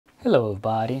Hello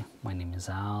everybody, my name is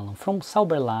Alan from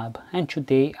Sauber-Lab, and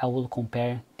today I will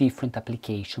compare different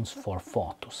applications for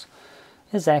photos.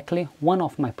 Exactly, one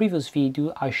of my previous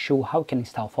videos I show how you can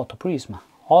install PhotoPrism,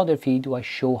 other video I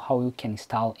show how you can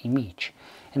install Immich,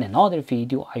 and another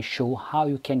video I show how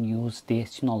you can use the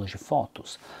Synology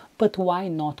Photos. But why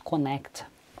not connect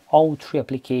all three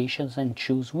applications and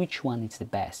choose which one is the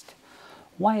best?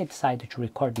 Why I decided to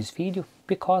record this video?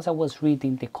 Because I was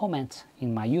reading the comments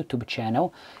in my YouTube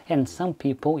channel and some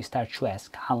people start to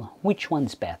ask, Alan, which one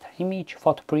is better, Immich,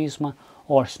 PhotoPrism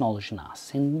or Synology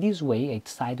NAS? And this way I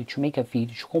decided to make a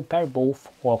video to compare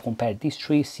both, or compare these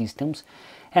three systems,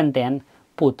 and then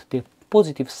put the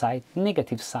positive side,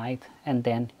 negative side, and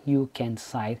then you can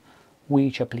decide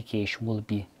which application will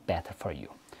be better for you.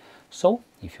 So,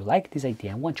 if you like this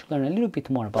idea and want to learn a little bit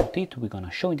more about it, we're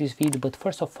gonna show in this video, but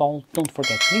first of all, don't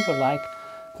forget to leave your like,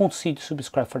 consider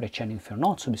subscribe for the channel if you're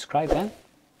not subscribed, and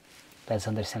let's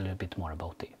understand a little bit more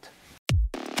about it.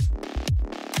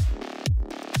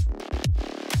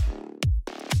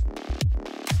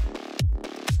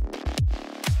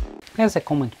 As I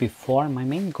commented before, my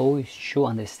main goal is to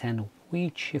understand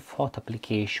which photo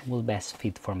application will best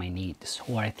fit for my needs,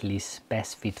 or at least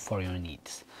best fit for your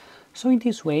needs. So in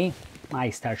this way,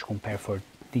 I start to compare for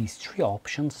these three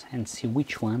options and see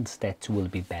which ones that will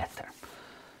be better.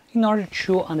 In order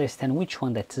to understand which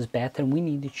one that is better, we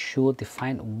need to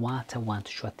define what I want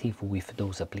to achieve with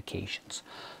those applications.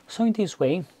 So in this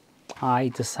way, I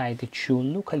decided to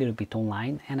look a little bit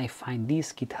online and I find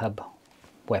this GitHub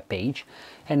webpage,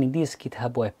 and in this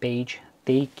GitHub webpage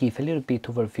they give a little bit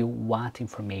overview what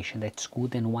information that's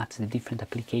good and what's the different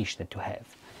application that you have.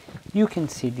 You can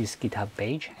see this GitHub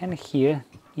page, and here,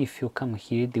 if you come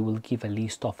here, they will give a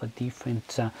list of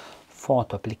different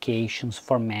photo applications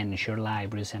for manage your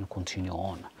libraries and continue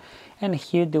on. And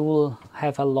here they will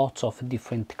have a lot of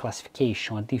different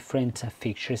classification or different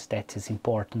features that is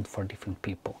important for different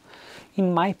people.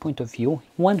 In my point of view,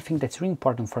 one thing that's really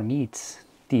important for me is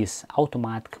this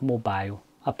automatic mobile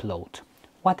upload.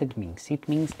 What it means? It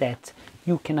means that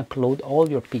you can upload all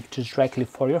your pictures directly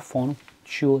for your phone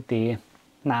to the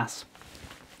NAS,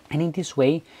 and in this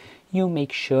way you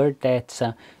make sure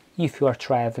that if you are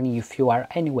traveling, if you are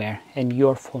anywhere and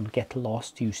your phone get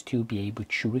lost, you still be able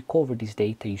to recover this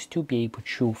data, you still be able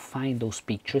to find those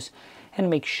pictures and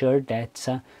make sure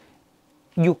that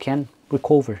you can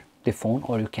recover the phone,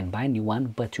 or you can buy a new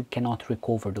one, but you cannot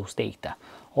recover those data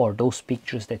or those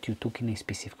pictures that you took in a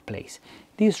specific place.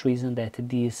 This reason that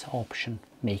this option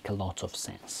make a lot of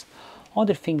sense.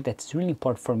 Other thing that's really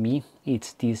important for me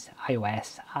is this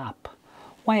iOS app.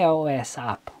 Why iOS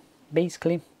app?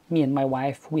 Basically, me and my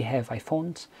wife, we have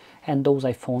iPhones, and those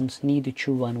iPhones needed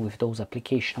to run with those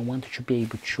applications. I wanted to be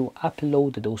able to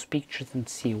upload those pictures and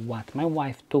see what my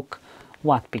wife took,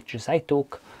 what pictures I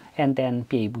took, and then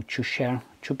be able to share,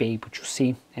 to be able to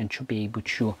see, and to be able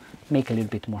to make a little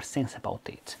bit more sense about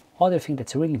it. Other thing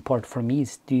that's really important for me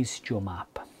is this geomap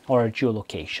or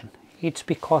geolocation. It's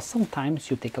because sometimes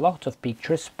you take a lot of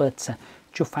pictures, but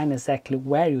to find exactly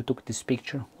where you took this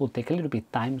picture will take a little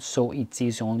bit time, so it's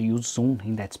easy only you zoom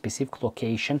in that specific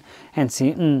location and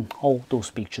see all those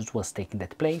pictures was taken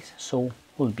that place, so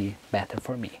will be better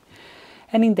for me.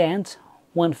 And in the end,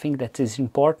 one thing that is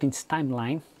important is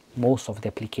timeline. Most of the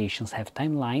applications have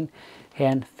timeline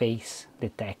and face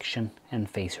detection and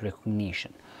face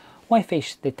recognition. Why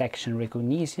face detection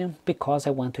recognition? Because I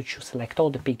wanted to select all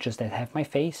the pictures that have my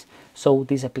face, so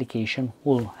this application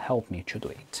will help me to do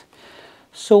it.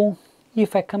 So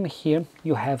if I come here,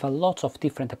 you have a lot of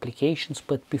different applications,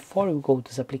 but before we go to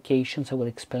these applications, I will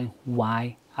explain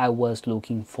why I was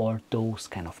looking for those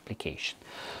kind of application.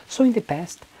 So in the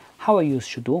past, how I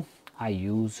used to do, I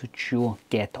used to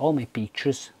get all my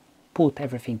pictures, put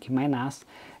everything in my NAS,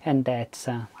 and that's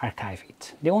archive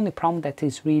it. The only problem that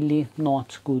is really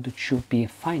not good to be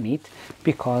find it,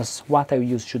 because what I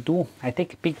used to do, I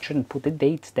take a picture and put the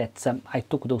date that I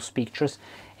took those pictures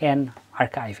and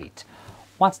archive it.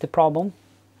 What's the problem?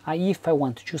 If I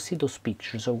want to see those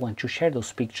pictures or want to share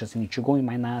those pictures, I need to go in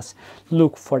my NAS,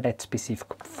 look for that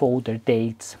specific folder,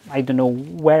 dates, I don't know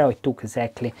where I took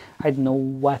exactly, I don't know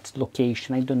what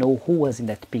location, I don't know who was in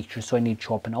that picture, so I need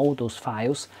to open all those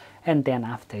files, and then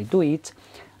after I do it,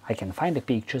 I can find the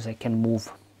pictures, I can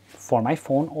move for my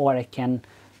phone, or I can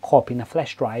copy in a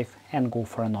flash drive and go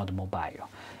for another mobile.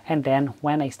 And then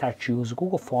when I start to use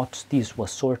Google Photos, this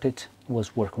was sorted,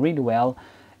 was working really well,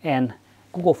 and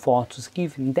Google Photos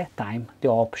gave in that time the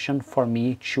option for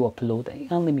me to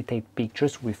upload unlimited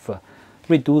pictures with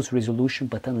reduced resolution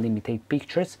but unlimited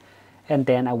pictures, and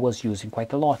then I was using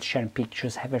quite a lot, sharing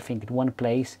pictures, have everything in one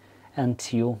place,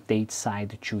 until they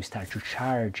decided to start to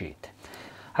charge it.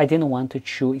 I didn't want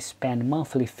to spend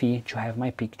monthly fee to have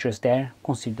my pictures there,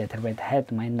 consider that I already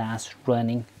had my NAS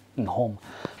running in home.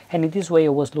 And in this way I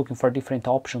was looking for different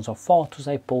options of photos.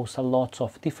 I post a lot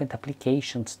of different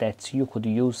applications that you could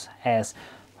use as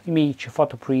Immich,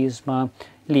 PhotoPrism,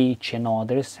 Leech and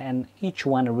others, and each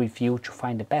one a review to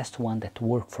find the best one that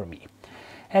worked for me.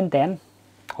 And then,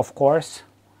 of course,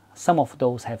 some of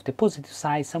those have the positive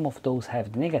side, some of those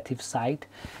have the negative side,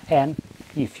 and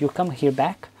if you come here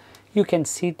back, you can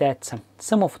see that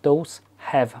some of those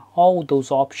have all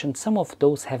those options, some of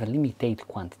those have a limited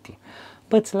quantity.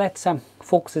 But let's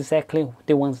focus exactly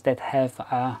the ones that have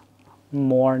a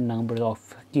more number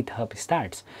of GitHub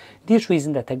stars. This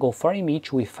reason that I go for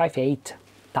Immich with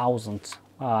 58,000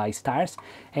 stars,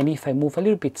 and if I move a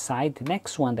little bit side, the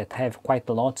next one that have quite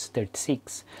a lot is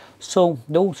 36. So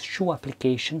those two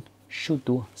applications should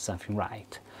do something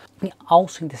right. And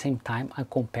also in the same time I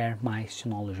compare my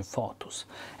Synology Photos.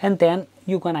 And then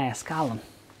you're gonna ask, Alan,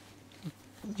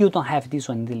 you don't have this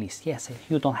one in the list. Yes,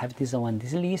 you don't have this one in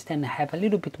this list and have a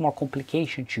little bit more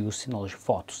complication to use Synology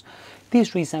Photos.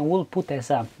 This reason I will put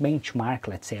as a benchmark,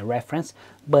 let's say a reference,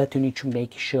 but you need to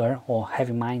make sure or have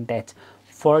in mind that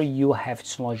for you have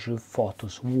Synology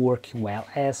Photos working well,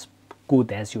 as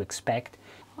good as you expect,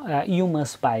 you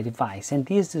must buy a device, and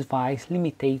this device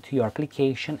limited to your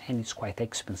application and it's quite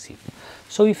expensive.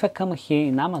 So if I come here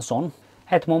in Amazon,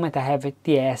 at the moment I have the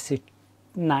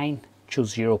S920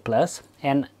 Plus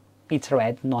and it's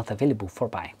already not available for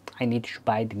buy. I need to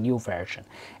buy the new version,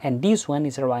 and this one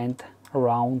is around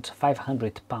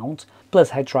 £500 plus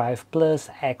hard drive, plus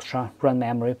extra RAM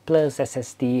memory, plus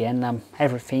SSD, and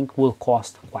everything will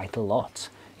cost quite a lot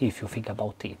if you think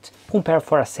about it. Compare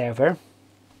for a server,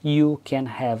 you can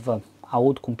have an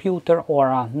old computer or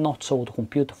a not so old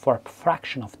computer for a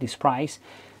fraction of this price,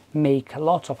 make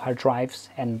lots of hard drives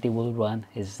and they will run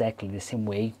exactly the same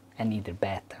way and either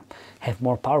better, have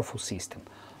more powerful system.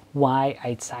 Why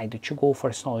I decided to go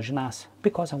for Synology NAS?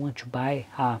 Because I want to buy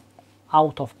a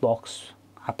out-of-box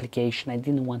application. I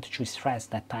didn't want to stress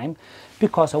that time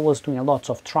because I was doing a lot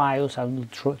of trials. I was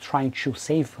trying to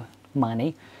save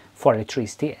money for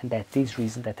electricity, and that's this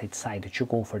reason that I decided to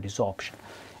go for this option.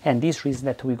 And this reason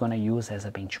that we're going to use as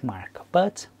a benchmark.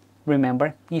 But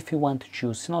remember, if you want to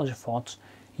choose Synology Photos,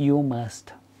 you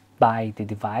must buy the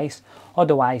device.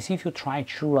 Otherwise, if you try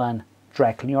to run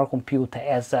directly on your computer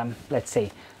as, let's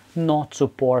say, not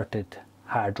supported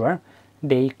hardware,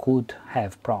 they could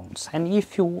have problems. And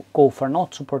if you go for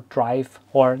not support drive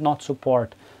or not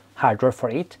support hardware for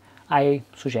it, I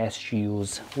suggest you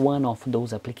use one of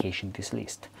those applications in this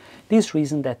list. This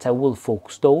reason that I will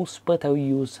focus those, but I will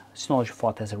use Synology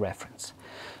Photos as a reference.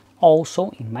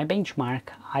 Also, in my benchmark,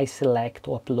 I select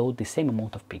to upload the same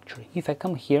amount of pictures. If I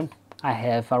come here, I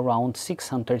have around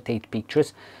 608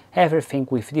 pictures, everything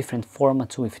with different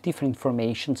formats, with different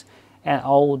informations, and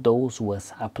all those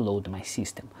was uploaded to my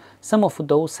system. Some of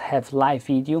those have live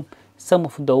video, some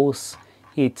of those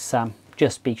it's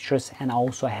just pictures, and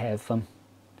also I have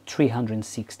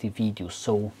 360 videos,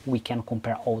 so we can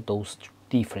compare all those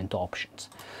different options.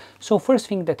 So first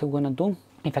thing that I'm gonna do,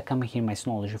 if I come here in my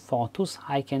Synology Photos,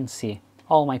 I can see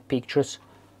all my pictures,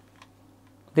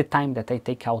 the time that I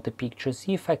take out the pictures.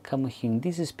 If I come here in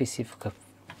this specific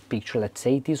picture, let's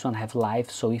say this one have live,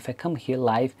 so if I come here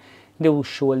live, they will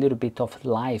show a little bit of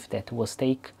live that was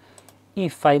taken.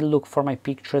 If I look for my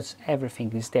pictures,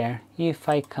 everything is there. If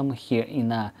I come here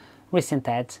in recent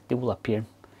ads, they will appear.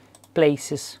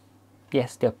 Places,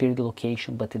 yes, they appear the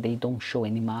location, but they don't show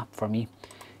any map for me.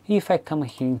 If I come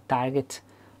here in target,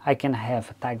 I can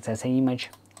have tags as an image.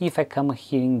 If I come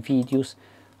here in videos,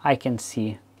 I can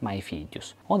see my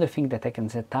videos. Other thing that I can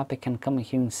set up, I can come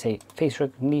here and say face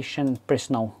recognition,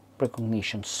 personal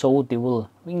recognition, so they will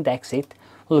index it,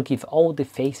 will give all the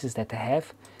faces that I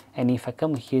have, and if I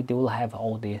come here, they will have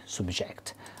all the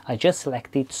subject. I just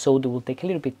select it, so they will take a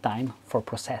little bit time for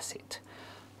process it.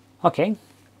 Okay,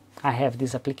 I have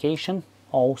this application.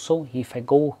 Also, if I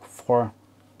go for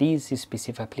this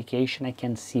specific application, I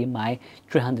can see my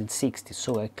 360.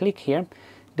 So I click here,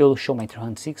 they will show my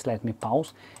 360. Let me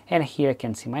pause, and here I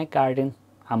can see my garden.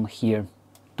 I'm here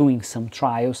doing some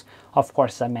trials. Of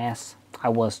course, a mess. I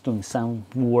was doing some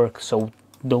work, so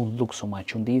don't look so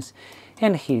much on this.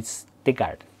 And here's the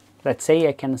garden. Let's say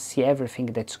I can see everything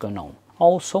that's going on.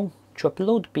 Also, to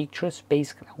upload pictures,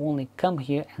 basically I only come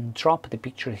here and drop the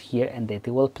picture here, and then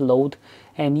they will upload.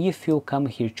 And if you come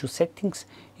here to settings,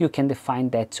 you can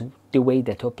define that the way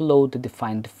that you upload,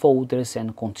 define the folders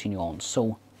and continue on,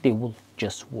 so they will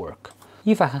just work.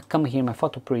 If I come here in my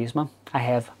PhotoPrism, I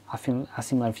have a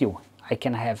similar view. I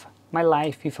can have my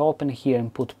live. If I open here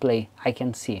and put play, I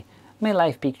can see my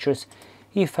live pictures.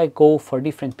 If I go for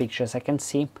different pictures, I can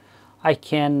see I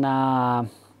can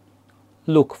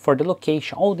look for the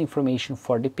location, all the information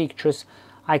for the pictures.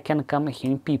 I can come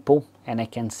here in people and I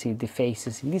can see the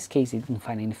faces. In this case, I didn't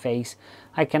find any face.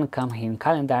 I can come here in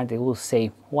calendar, they will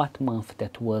say what month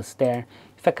that was there.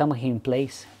 If I come here in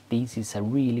place, this is a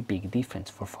really big difference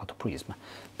for PhotoPrism,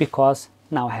 because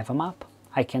now I have a map.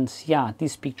 I can see, yeah,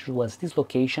 this picture was this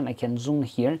location. I can zoom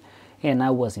here and I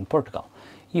was in Portugal.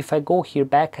 If I go here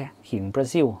back here in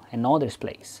Brazil and others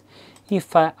place,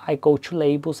 if I go to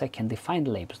labels, I can define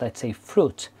the labels. Let's say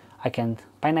fruit, I can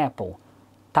pineapple,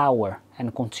 tower,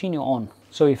 and continue on.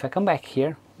 So if I come back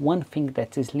here, one thing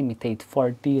that is limited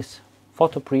for this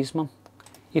PhotoPrism,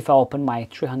 if I open my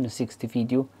 360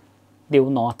 video, they will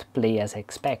not play as I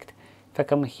expect. If I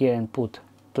come here and put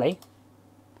play,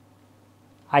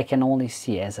 I can only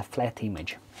see as a flat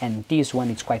image. And this one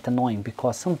is quite annoying,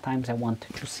 because sometimes I want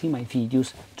to see my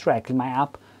videos directly in my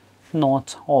app,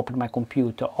 not open my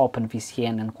computer, open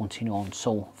VCN and continue on.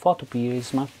 So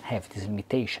PhotoPrism have this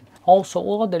limitation.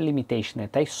 Also, other limitation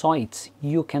that I saw, it's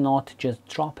you cannot just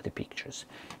drop the pictures.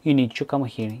 You need to come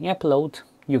here in upload,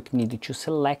 you need to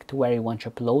select where you want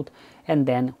to upload, and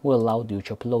then will allow you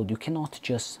to upload. You cannot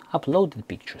just upload the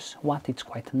pictures, what it's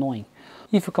quite annoying.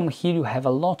 If you come here, you have a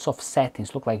lots of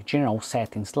settings, look like general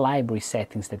settings, library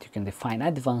settings that you can define.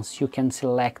 Advanced, you can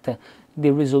select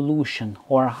the resolution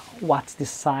or what's the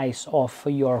size of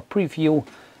your preview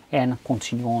and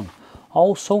continue on.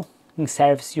 Also, in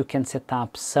service, you can set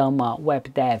up some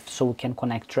web dev, so you can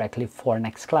connect directly for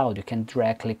Nextcloud. You can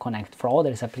directly connect for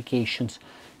others applications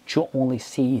to only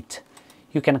see it.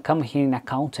 You can come here in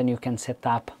account and you can set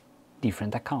up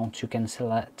different accounts. You can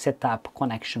set up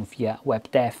connection via web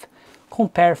dev.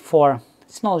 Compare for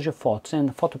Synology Photos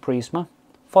and PhotoPrism.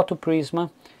 PhotoPrism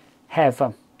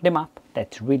have the map,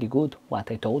 that's really good,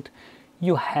 what I told.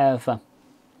 You have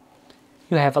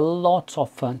a lot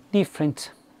of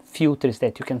different filters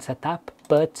that you can set up,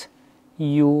 but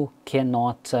you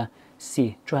cannot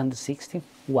see 360,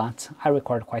 what I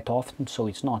record quite often, so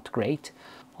it's not great.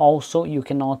 Also, you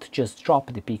cannot just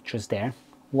drop the pictures there,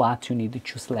 what you need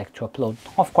to select to upload.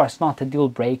 Of course, not a deal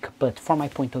break, but from my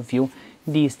point of view,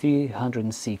 this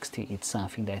 360, it's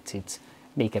something that it's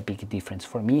make a big difference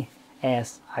for me,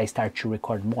 as I start to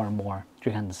record more and more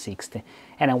 360,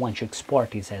 and I want to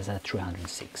export this as a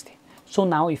 360. So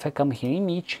now if I come here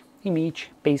in Immich,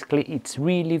 basically it's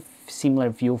really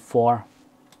similar view for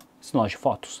Synology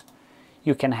Photos.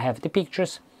 You can have the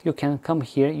pictures, you can come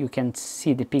here, you can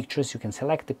see the pictures, you can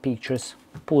select the pictures,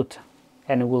 put,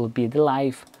 and it will be the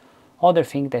live. Other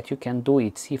thing that you can do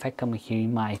is, if I come here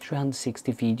in my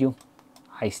 360 video,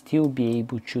 I still be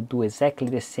able to do exactly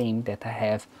the same that I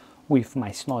have with my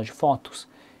Synology Photos.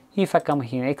 If I come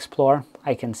here and explore,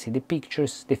 I can see the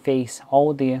pictures, the face,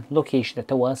 all the location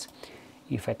that I was.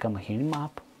 If I come here in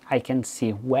map, I can see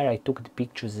where I took the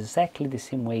pictures exactly the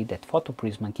same way that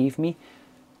PhotoPrism give me,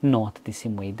 not the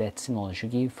same way that Synology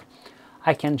give.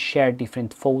 I can share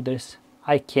different folders,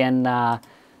 I can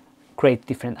create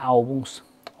different albums.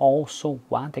 Also,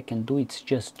 what I can do is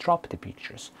just drop the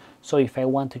pictures. So if I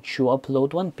wanted to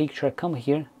upload one picture, I come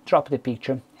here, drop the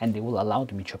picture, and they will allow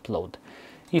me to upload.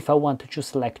 If I wanted to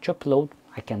select to upload,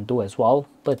 I can do as well,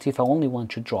 but if I only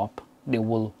want to drop, they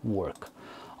will work.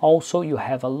 Also, you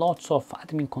have a lots of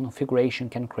admin configuration,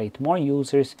 can create more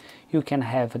users, you can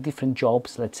have different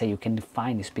jobs, let's say you can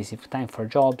define a specific time for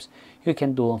jobs, you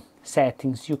can do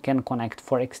settings, you can connect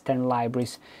for external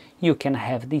libraries, you can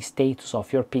have the status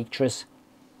of your pictures,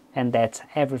 and that's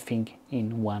everything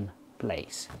in one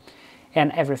place.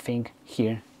 And everything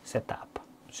here set up.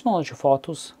 Synology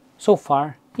Photos, so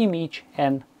far, Immich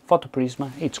and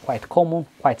PhotoPrism, it's quite common,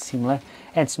 quite similar,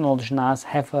 and Synology NAS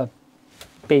have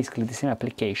basically the same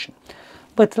application.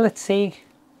 But let's say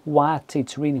what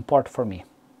it's really important for me,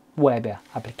 web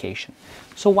application.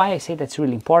 So why I say that's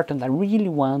really important, I really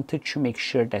wanted to make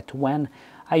sure that when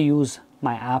I use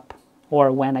my app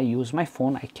or when I use my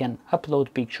phone, I can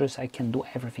upload pictures, I can do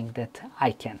everything that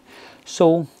I can.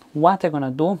 So what I'm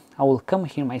gonna do, I will come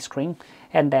here my screen,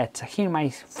 and that here my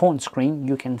phone screen,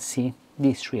 you can see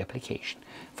these three applications.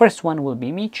 First one will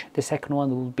be Immich, the second one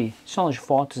will be Synology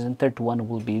Photos, and third one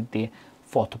will be the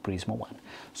PhotoPrism one.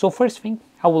 So first thing,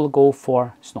 I will go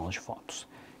for Synology Photos.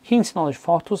 Here in Synology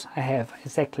Photos, I have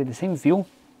exactly the same view.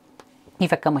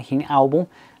 If I come here in album,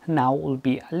 now will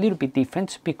be a little bit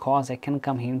different, because I can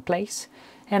come here in place,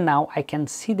 and now I can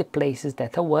see the places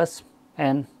that I was,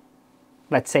 and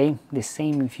let's say the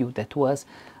same view that was,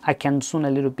 I can zoom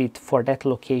a little bit for that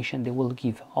location, they will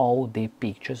give all the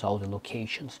pictures, all the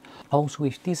locations. Also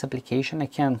with this application, I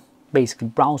can basically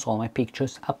browse all my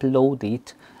pictures, upload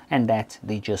it, and that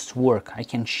they just work. I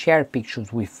can share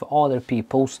pictures with other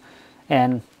people's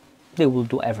and they will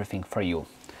do everything for you.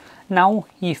 Now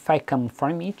if I come for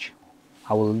Immich,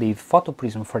 I will leave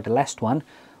PhotoPrism for the last one,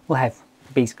 we'll have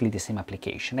basically the same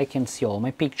application. I can see all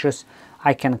my pictures,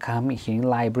 I can come here in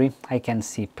library, I can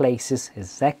see places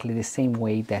exactly the same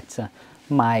way that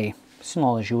my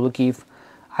Synology will give.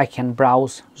 I can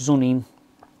browse, zoom in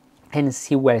and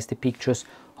see where's the pictures.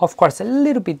 Of course a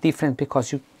little bit different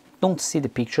because you don't see the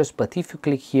pictures, but if you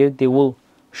click here they will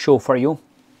show for you.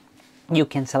 You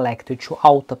can select to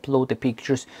auto-upload the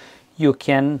pictures, you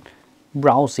can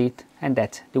browse it, and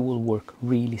that they will work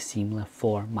really similar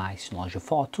for my Synology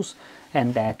Photos,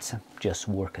 and that just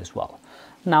work as well.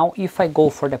 Now if I go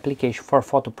for the application for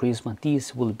PhotoPrism,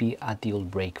 this will be a deal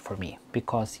break for me,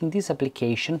 because in this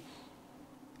application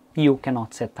you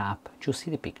cannot set up to see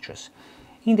the pictures.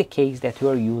 In the case that you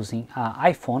are using an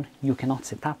iPhone, you cannot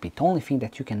set up it. The only thing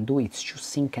that you can do is to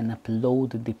sync and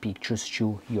upload the pictures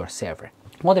to your server.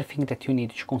 Another thing that you need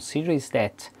to consider is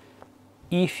that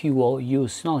if you will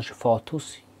use Synology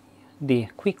Photos, the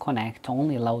Quick Connect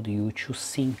only allowed you to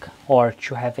sync or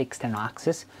to have external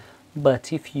access,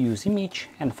 but if you use Immich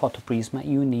and PhotoPrism,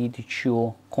 you need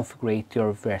to configure your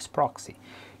reverse proxy.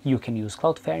 You can use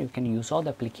Cloudflare, you can use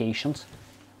other applications,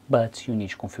 but you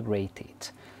need to configure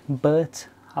it. But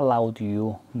allowed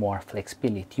you more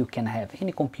flexibility. You can have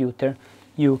any computer,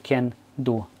 you can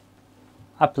do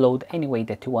upload any way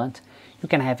that you want, you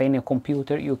can have any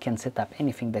computer, you can set up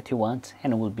anything that you want,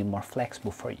 and it will be more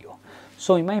flexible for you.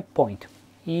 So in my point,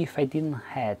 if I didn't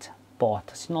had bought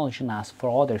Synology NAS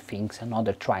for other things and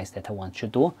other tries that I want to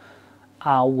do,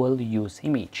 I will use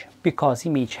Immich, because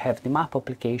Immich have the map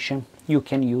application, you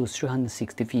can use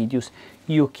 360 videos,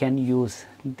 you can use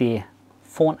the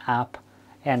phone app,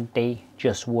 and they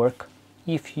just work.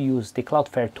 If you use the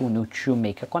Cloudflare tool to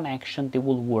make a connection, they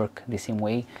will work the same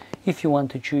way. If you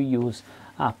want to use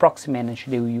proxy manager,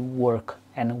 they will work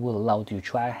and will allow you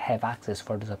to have access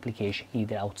for this application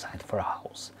either outside for a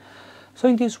house. So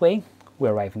in this way, we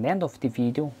arrive at the end of the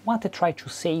video. What I try to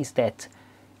say is that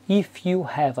if you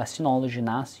have a Synology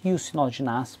NAS, use Synology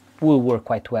NAS, will work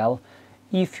quite well.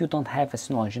 If you don't have a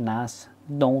Synology NAS,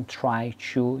 don't try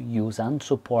to use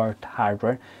unsupported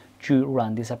hardware to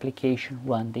run this application.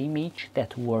 Run the Immich,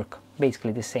 that work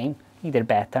basically the same, either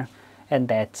better, and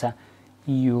that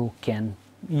you can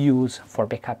use for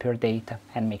backup your data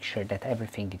and make sure that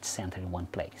everything is centered in one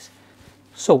place.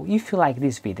 So if you like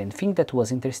this video and think that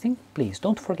was interesting, please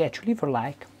don't forget to leave a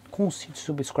like, consider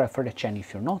subscribe for the channel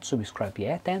if you're not subscribed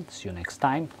yet, and see you next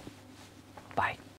time. Bye.